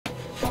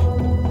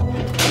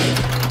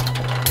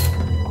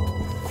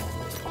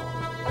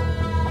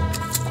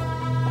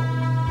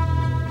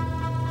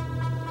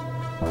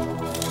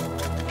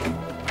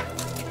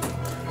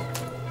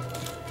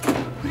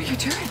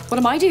What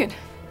am I doing?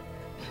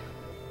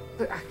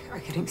 Look, I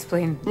can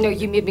explain. No,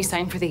 you made me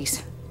sign for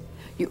these.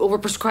 You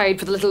overprescribed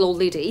for the little old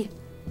lady.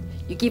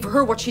 You gave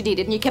her what she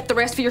needed and you kept the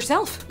rest for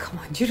yourself. Come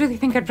on, do you really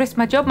think I'd risk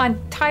my job, my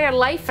entire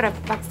life for a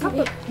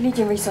backstory? I need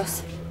your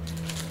resource.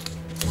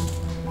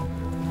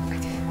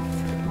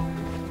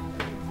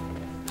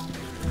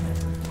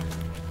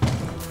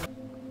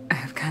 I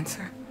have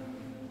cancer.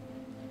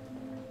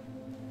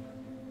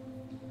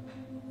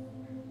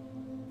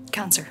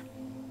 Cancer.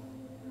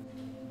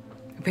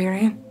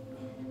 Ovarian?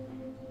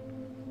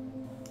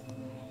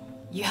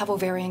 You have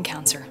ovarian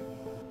cancer.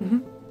 Mm-hmm.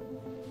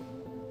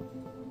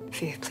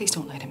 Faith, please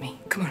don't lie to me.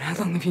 Come on, how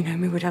long have you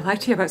known me? Would I lie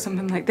to you about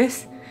something like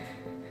this?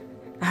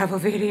 I have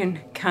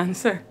ovarian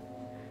cancer.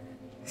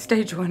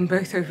 Stage 1,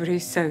 both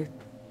ovaries, so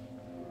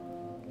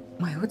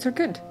my odds are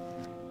good.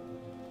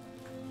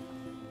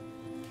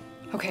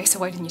 Okay, so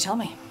why didn't you tell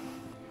me?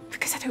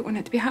 Because I don't want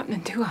it to be happening,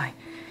 do I?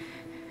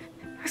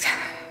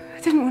 I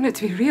didn't want it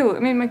to be real. I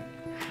mean,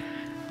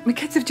 my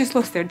kids have just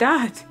lost their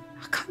dad.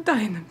 I can't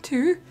die in them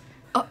too.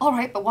 All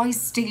right, but why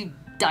still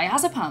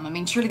diazepam? I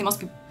mean, surely they must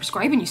be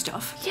prescribing you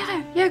stuff.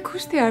 Yeah, of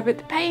course they are, but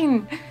the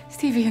pain,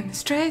 Stevie, and the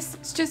stress,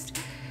 it's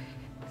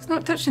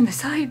not touching the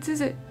sides,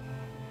 is it?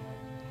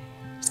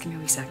 Just give me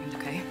a wee second,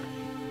 okay?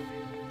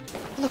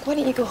 Look, why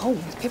don't you go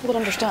home? People would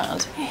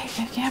understand. You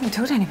haven't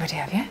told anybody,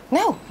 have you?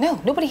 No,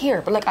 nobody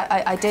here. But like,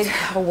 I did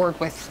have a word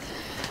with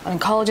an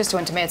oncologist I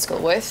went to med school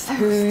with,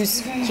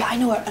 who's... Yeah, I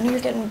know you're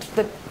getting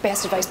the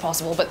best advice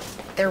possible, but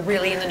they're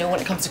really in the know when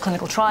it comes to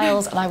clinical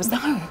trials, and I was...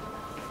 No.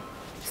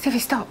 Stevie,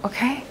 stop,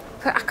 okay?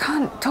 I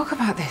can't talk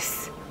about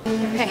this.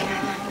 Hey,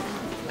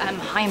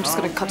 hi, I'm just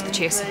going to cut to the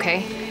chase,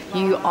 okay?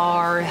 You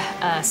are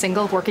a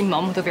single working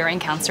mum with ovarian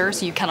cancer,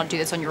 so you cannot do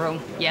this on your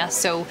own, yeah?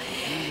 So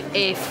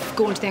if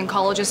going to the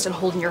oncologist and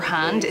holding your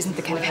hand isn't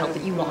the kind of help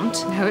that you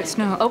want... No, it's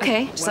not.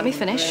 Okay, just let me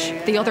finish.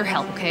 The other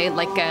help, okay?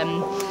 Like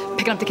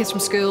picking up the kids from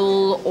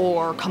school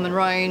or coming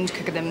round,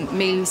 cooking them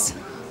meals,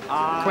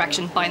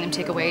 correction, buying them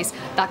takeaways.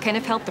 That kind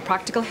of help, the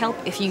practical help,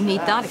 if you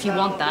need that, if you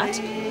want that,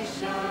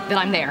 then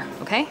I'm there,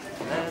 okay?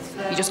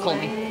 You just call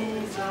me.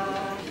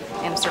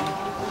 End of sermon.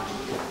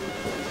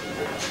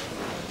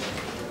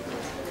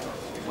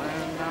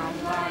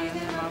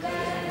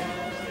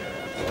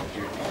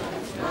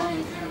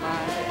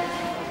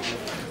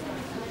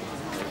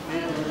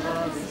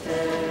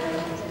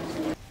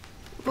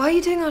 Why are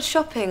you doing our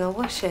shopping or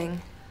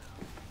washing?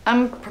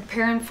 I'm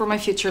preparing for my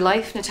future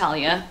life,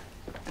 Natalia.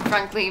 And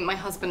frankly, my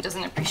husband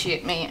doesn't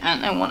appreciate me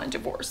and I want a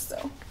divorce,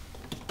 so.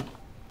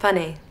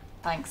 Funny.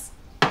 Thanks.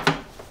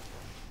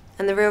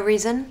 And the real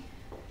reason?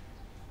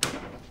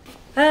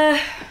 No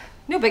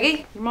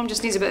biggie. Your mom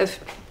just needs a bit of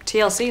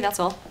TLC, that's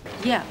all.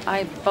 Yeah,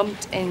 I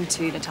bumped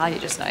into Natalia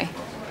just now.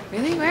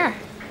 Really? Where?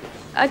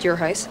 At your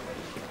house.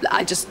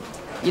 I just,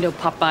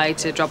 popped by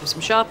to drop off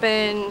some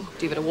shopping,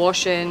 do a bit of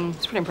washing.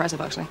 It's pretty impressive,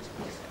 actually.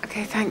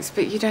 Okay, thanks,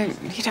 but you don't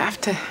have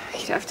to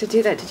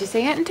do that. Did you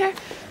say anything to her?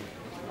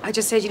 I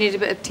just said you need a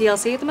bit of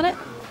TLC at the minute.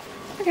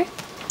 Okay,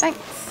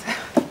 thanks.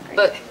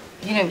 But,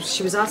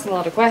 she was asking a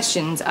lot of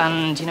questions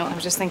and, I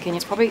was just thinking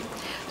it's probably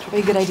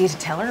a good idea to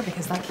tell her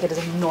because that kid is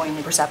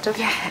annoyingly perceptive.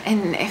 Yeah,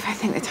 and if I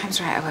think the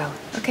time's right, I will,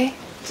 okay?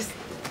 Just...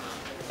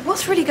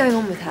 What's really going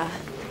on with her?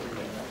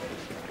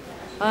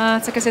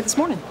 It's like I said this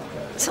morning.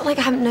 It's not like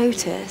I haven't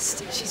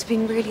noticed. She's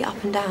been really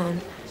up and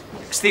down.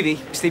 Stevie,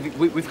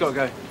 we've got to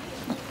go.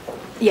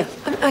 Yeah.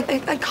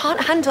 I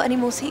can't handle any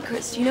more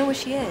secrets. Do you know where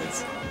she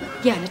is?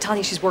 Yeah,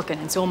 Natalia, she's working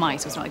and so am I,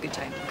 so it's not a good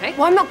time, okay?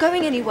 Well, I'm not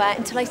going anywhere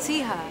until I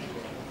see her.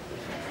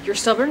 You're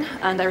stubborn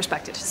and I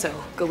respect it, so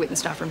go wait in the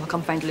staff room. I'll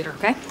come find you later,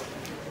 okay?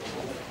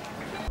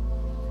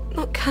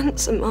 Not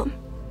cancer, Mum.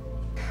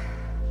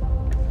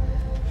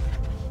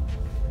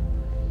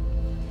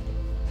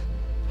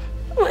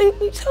 Why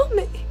didn't you tell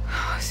me?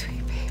 Oh,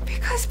 sweet babe,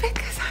 because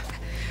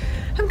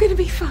I'm gonna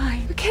be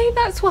fine, okay?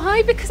 That's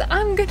why, because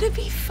I'm gonna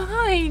be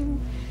fine.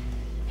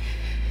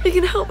 You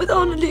can help with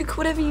Anna, Luke,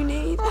 whatever you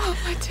need. Oh,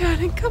 my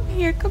darling, come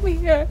here.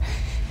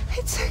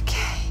 It's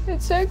okay,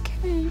 it's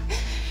okay.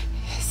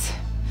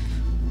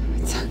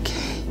 It's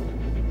okay.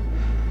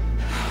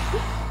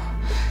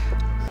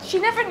 She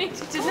never needed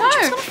to know.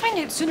 She's gonna find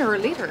out sooner or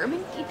later. I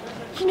mean,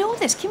 you know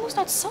this. Chemo's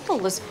not subtle.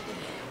 There's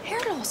hair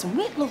loss and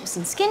weight loss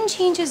and skin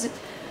changes.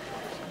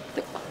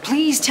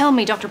 Please tell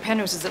me Dr.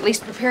 Penrose has at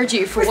least prepared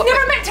you for what... It was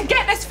never meant to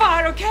get this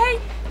far, okay?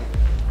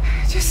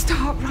 Just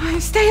stop, Ryan.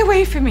 Stay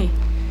away from me.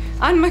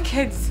 And my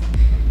kids.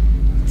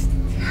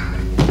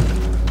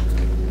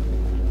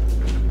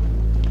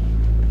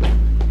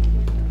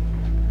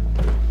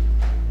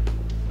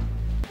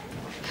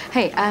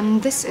 Hey,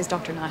 this is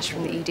Dr. Nash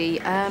from the ED.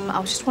 I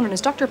was just wondering,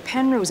 is Dr.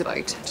 Penrose about?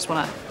 I just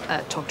want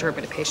to talk to her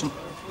about a patient.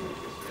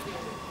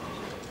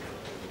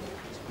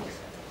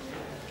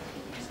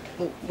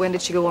 When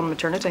did she go on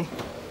maternity?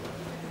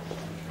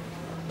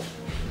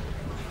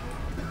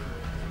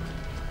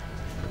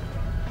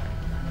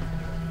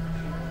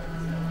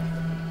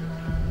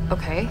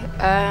 Okay.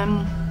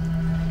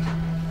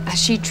 Has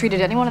she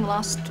treated anyone in the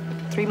last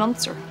 3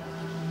 months, or?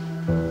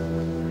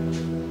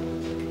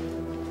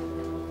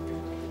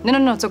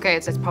 No, it's okay.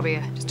 It's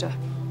probably just a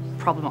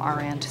problem at our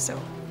end, so.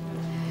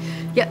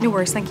 Yeah, no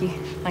worries, thank you.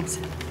 Thanks.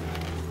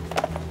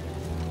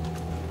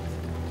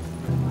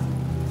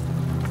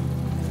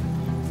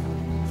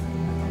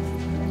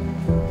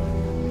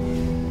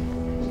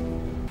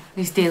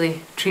 These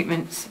daily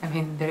treatments, I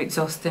mean, they're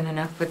exhausting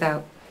enough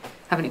without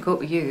having to go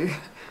with you.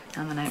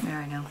 I'm a nightmare,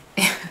 I know.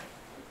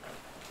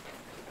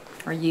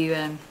 Are you,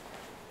 have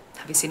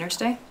you seen her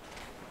today?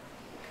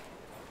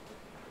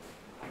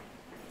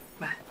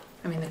 Well,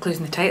 I mean, the clue's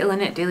in the title,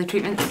 innit? Daily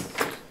treatments.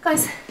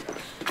 Guys,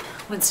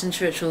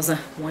 Winston's rituals are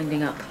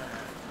winding up.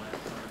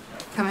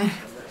 Come in.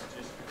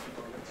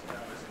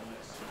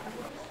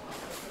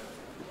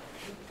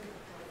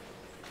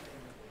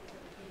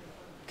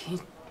 Can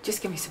you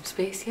just give me some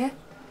space, yeah?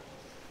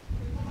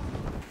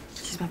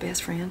 She's my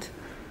best friend.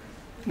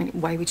 I mean,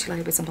 why would she lie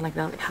about something like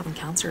that, like having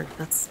cancer?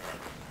 That's...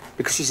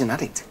 Because she's an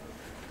addict.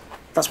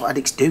 That's what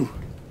addicts do.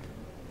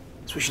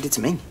 That's what she did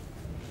to me.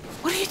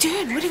 What are you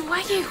doing?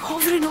 Why are you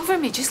hovering over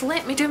me? Just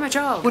let me do my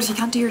job. What if you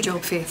can't do your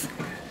job, Faith?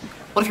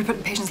 What if you're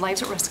putting patients'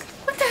 lives at risk?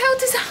 What the hell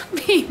does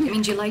that mean? It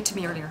means you lied to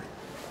me earlier.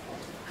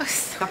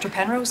 Dr.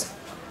 Penrose?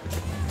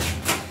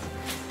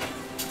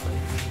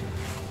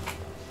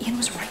 Ian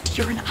was right.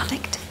 You're an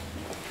addict.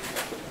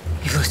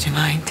 You've lost your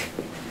mind.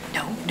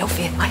 No,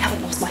 Faith. I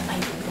haven't lost my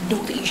mind. I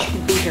know that you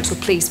shouldn't be here, so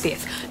please,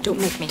 Faith, don't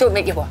make me. Don't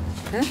make you what?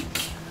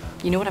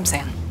 You know what I'm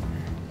saying?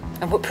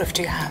 And what proof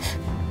do you have?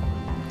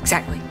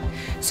 Exactly.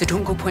 So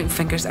don't go pointing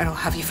fingers or I'll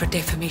have you for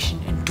defamation,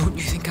 and don't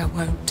you think I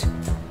won't.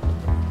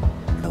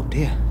 Oh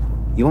dear.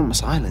 You want my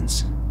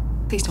silence?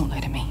 Please don't lie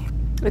to me.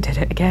 I did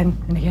it again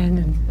and again,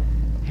 and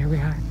here we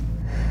are.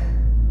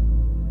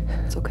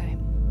 It's okay.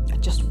 I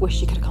just wish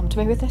you could have come to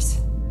me with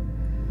this.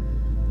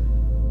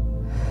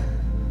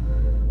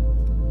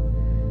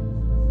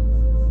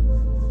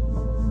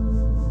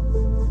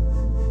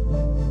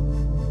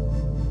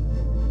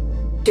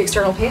 The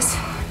external pace?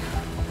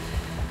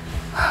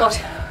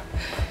 What?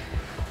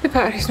 The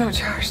battery's not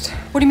charged.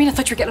 What do you mean? I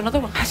thought you were getting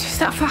another one. I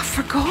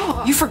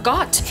forgot. You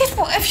forgot? Yes,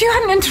 well, if you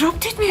hadn't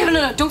interrupted me.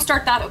 No, don't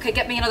start that. Okay,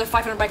 get me another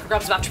 500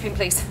 micrograms of atropine,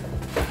 please.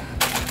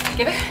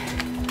 Give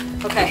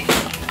it. Okay,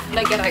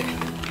 now get out.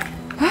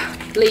 Huh?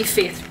 Leave,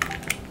 Faith.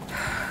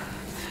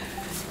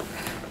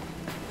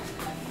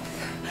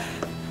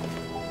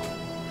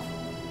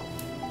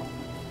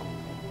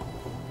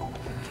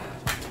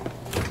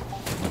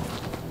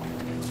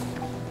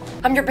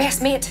 I'm your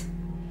best mate.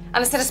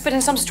 And instead of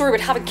spinning some story about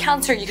having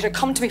cancer, you could have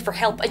come to me for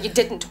help, and you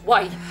didn't.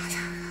 Why?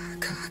 I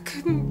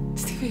couldn't,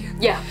 Stevie.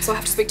 Yeah, so I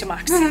have to speak to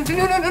Max. No,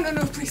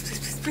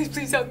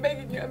 please, I'm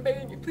begging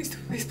you, please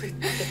don't, please,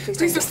 Stephen.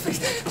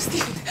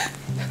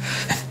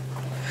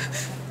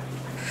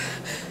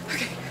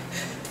 Okay,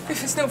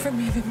 if it's not for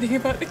me, then think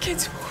about the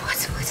kids.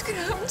 What's gonna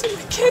happen to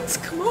the kids?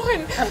 Come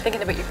on. I'm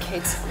thinking about your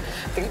kids.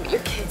 I'm thinking about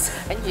your kids,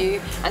 and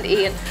you, and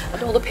Ian,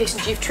 and all the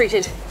patients you've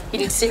treated. You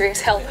need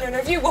serious help. No,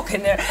 if you walk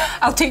in there,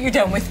 I'll take you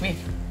down with me.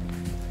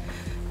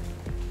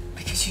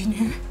 Because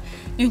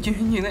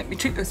you let me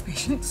treat those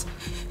patients.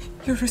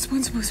 You're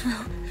responsible as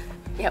well.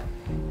 Yep.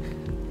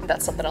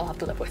 That's something I'll have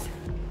to live with.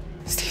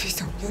 Stevie,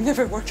 stop. You'll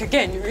never work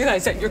again. You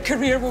realise that your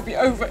career will be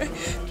over.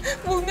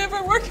 We'll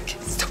never work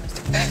again. Stop.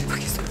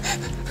 Okay, stop.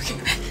 Okay.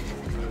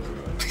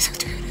 Please don't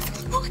do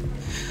anything. Come on.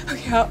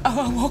 Okay,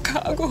 I'll walk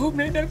out. I'll go home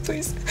right now,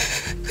 please.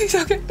 Please,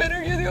 I'll get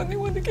better. You're the only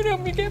one that can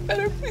help me get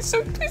better. Please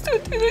don't do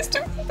this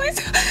to me.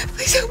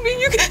 Please help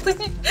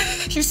me.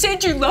 You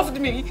said you loved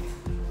me.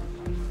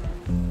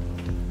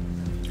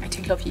 I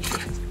do love you.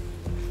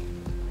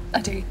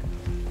 I do.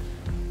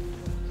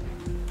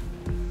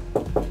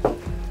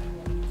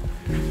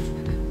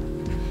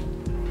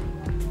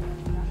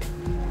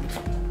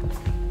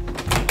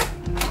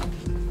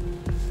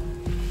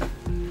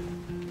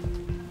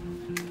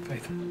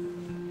 Faith.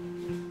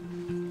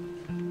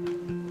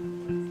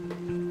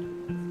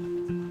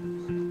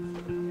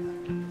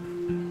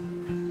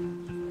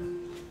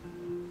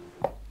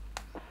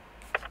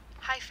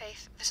 Hi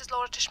Faith, this is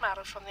Laura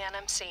Tishmarrow from the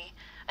NMC.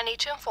 I need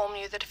to inform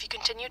you that if you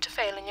continue to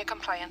fail in your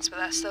compliance with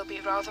us, there'll be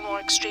rather more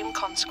extreme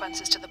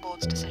consequences to the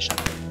board's decision.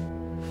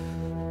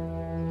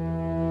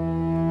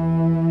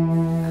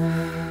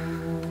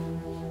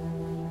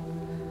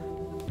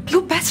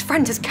 Your best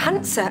friend has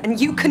cancer and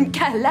you couldn't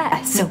care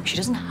less. No, she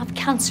doesn't have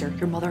cancer.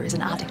 Your mother is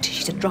an addict.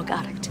 She's a drug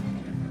addict.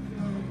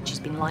 She's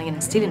been lying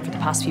and stealing for the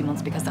past few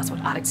months because that's what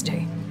addicts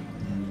do.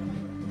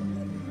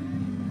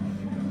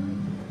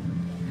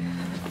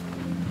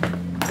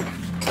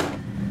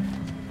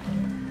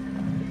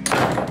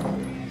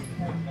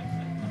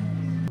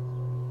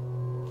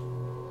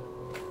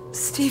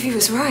 Stevie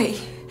was right.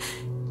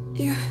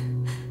 You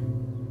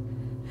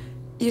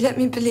let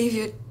me believe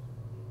you had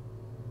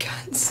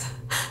cancer.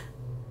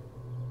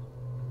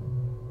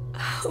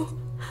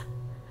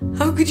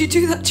 How could you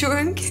do that to your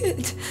own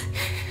kid?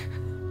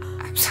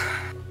 I'm sorry.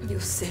 You're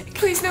sick.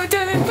 Please, no,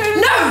 darling.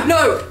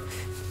 No!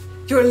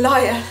 You're a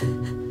liar.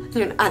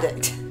 You're an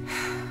addict.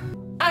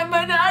 I'm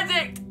an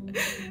addict.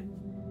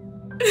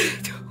 I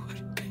don't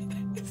want to be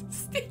this,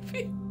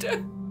 Stevie.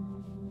 Don't.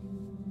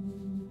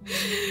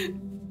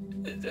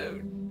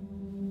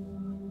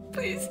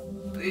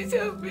 Please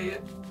help me.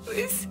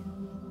 Please.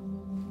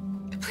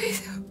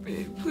 Please help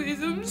me.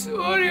 Please, I'm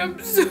sorry. I'm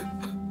so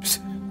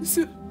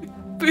sorry.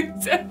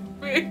 Please help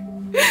me.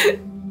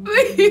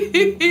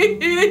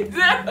 Please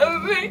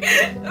help me.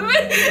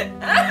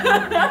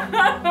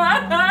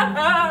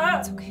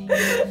 It's okay.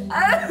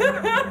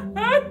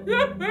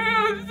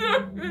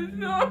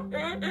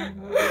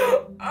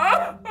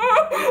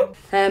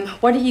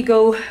 Why don't you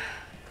go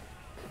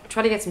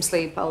try to get some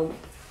sleep? I'll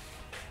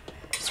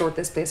sort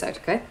this place out,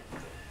 okay?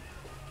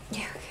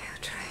 Yeah, okay,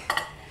 I'll try.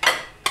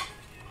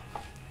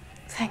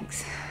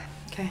 Thanks.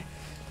 Okay.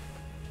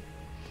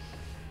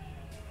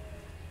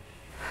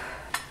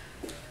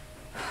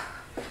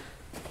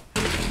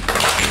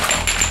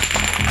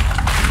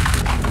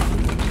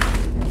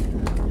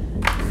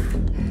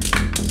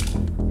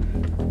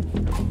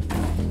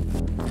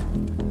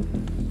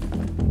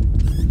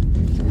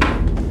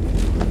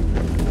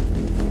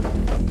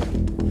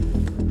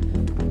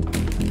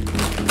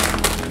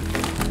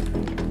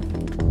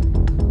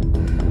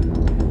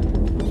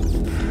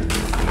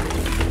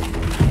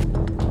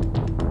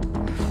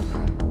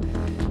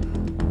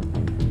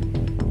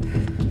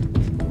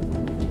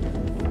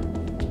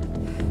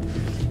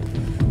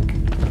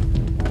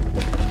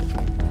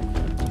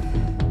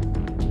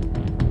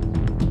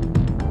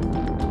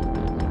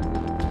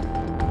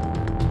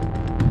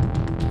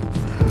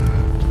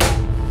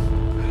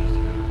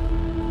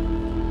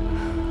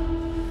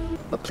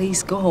 But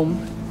please go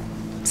home,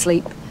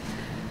 sleep,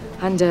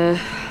 and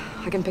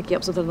I can pick you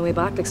up something on the way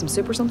back, like some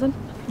soup or something.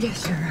 Yeah,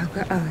 sure.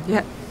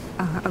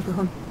 I'll go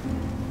home.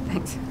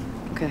 Thanks.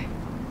 Okay.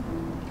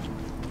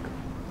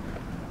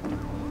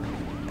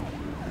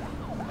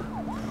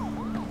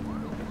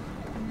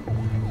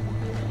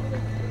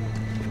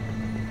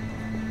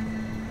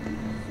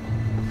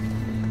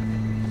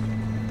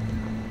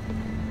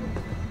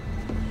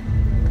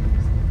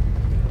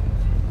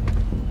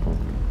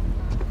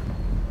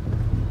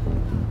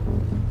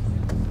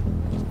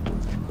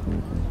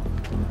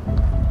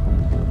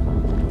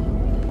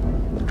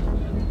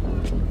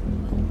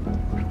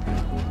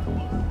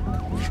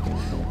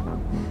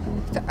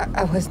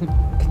 I wasn't.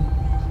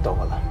 Don't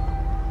bother.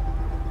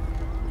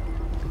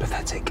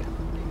 Pathetic.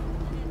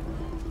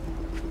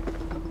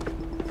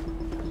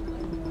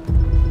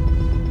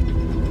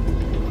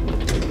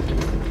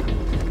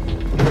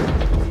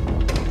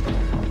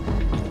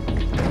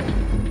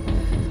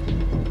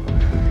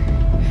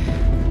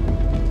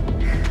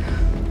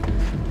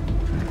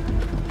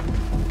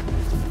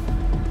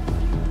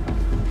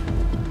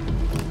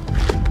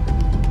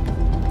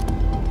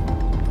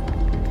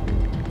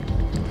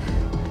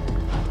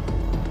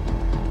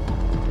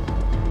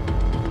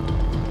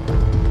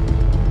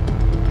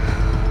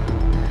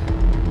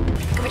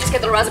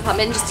 Get the Razapam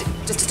in just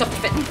to stop the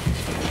fitting.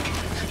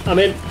 I'm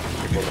in.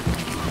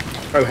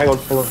 Oh, hang on.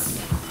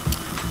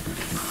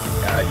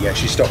 Yeah,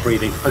 she stopped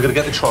breathing. I'm gonna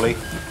get the trolley.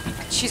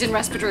 She's in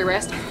respiratory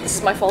arrest. This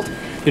is my fault.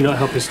 You're not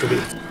helping us to be. I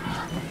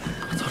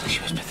thought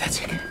she was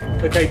pathetic.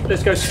 Okay,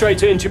 let's go straight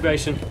to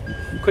intubation.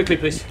 Quickly,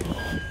 please.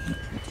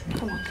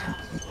 Come on, Carol.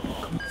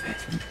 Come on,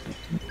 Faith.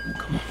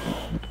 Come on.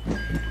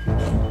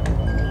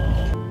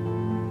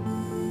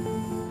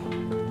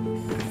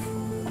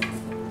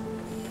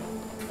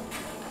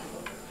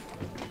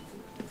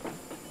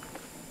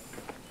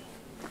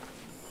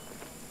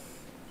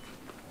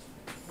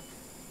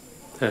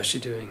 How's she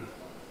doing?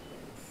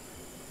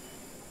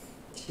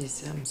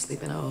 She's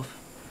sleeping off.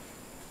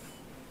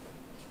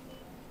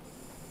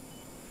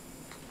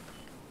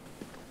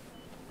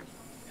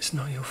 It's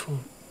not your fault.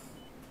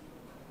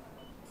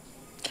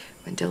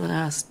 When Dylan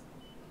asked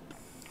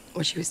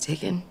what she was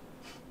taking,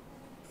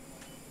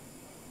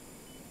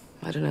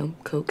 I don't know,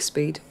 coke,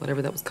 speed,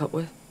 whatever that was cut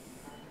with.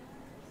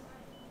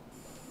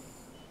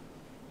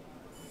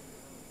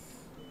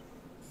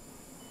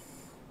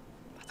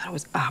 I thought I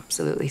was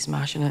absolutely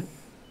smashing it.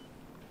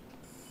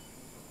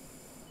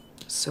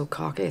 So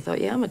cocky. I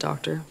thought, yeah, I'm a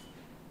doctor.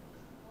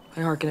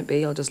 How hard can it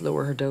be? I'll just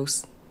lower her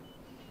dose.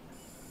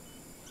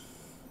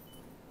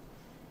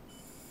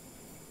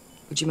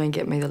 Would you mind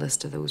getting me the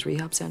list of those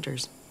rehab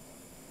centres?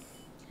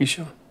 You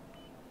sure?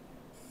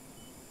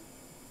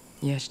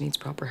 Yeah, she needs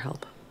proper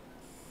help.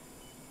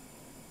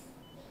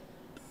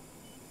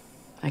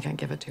 I can't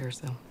give it to her,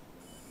 so.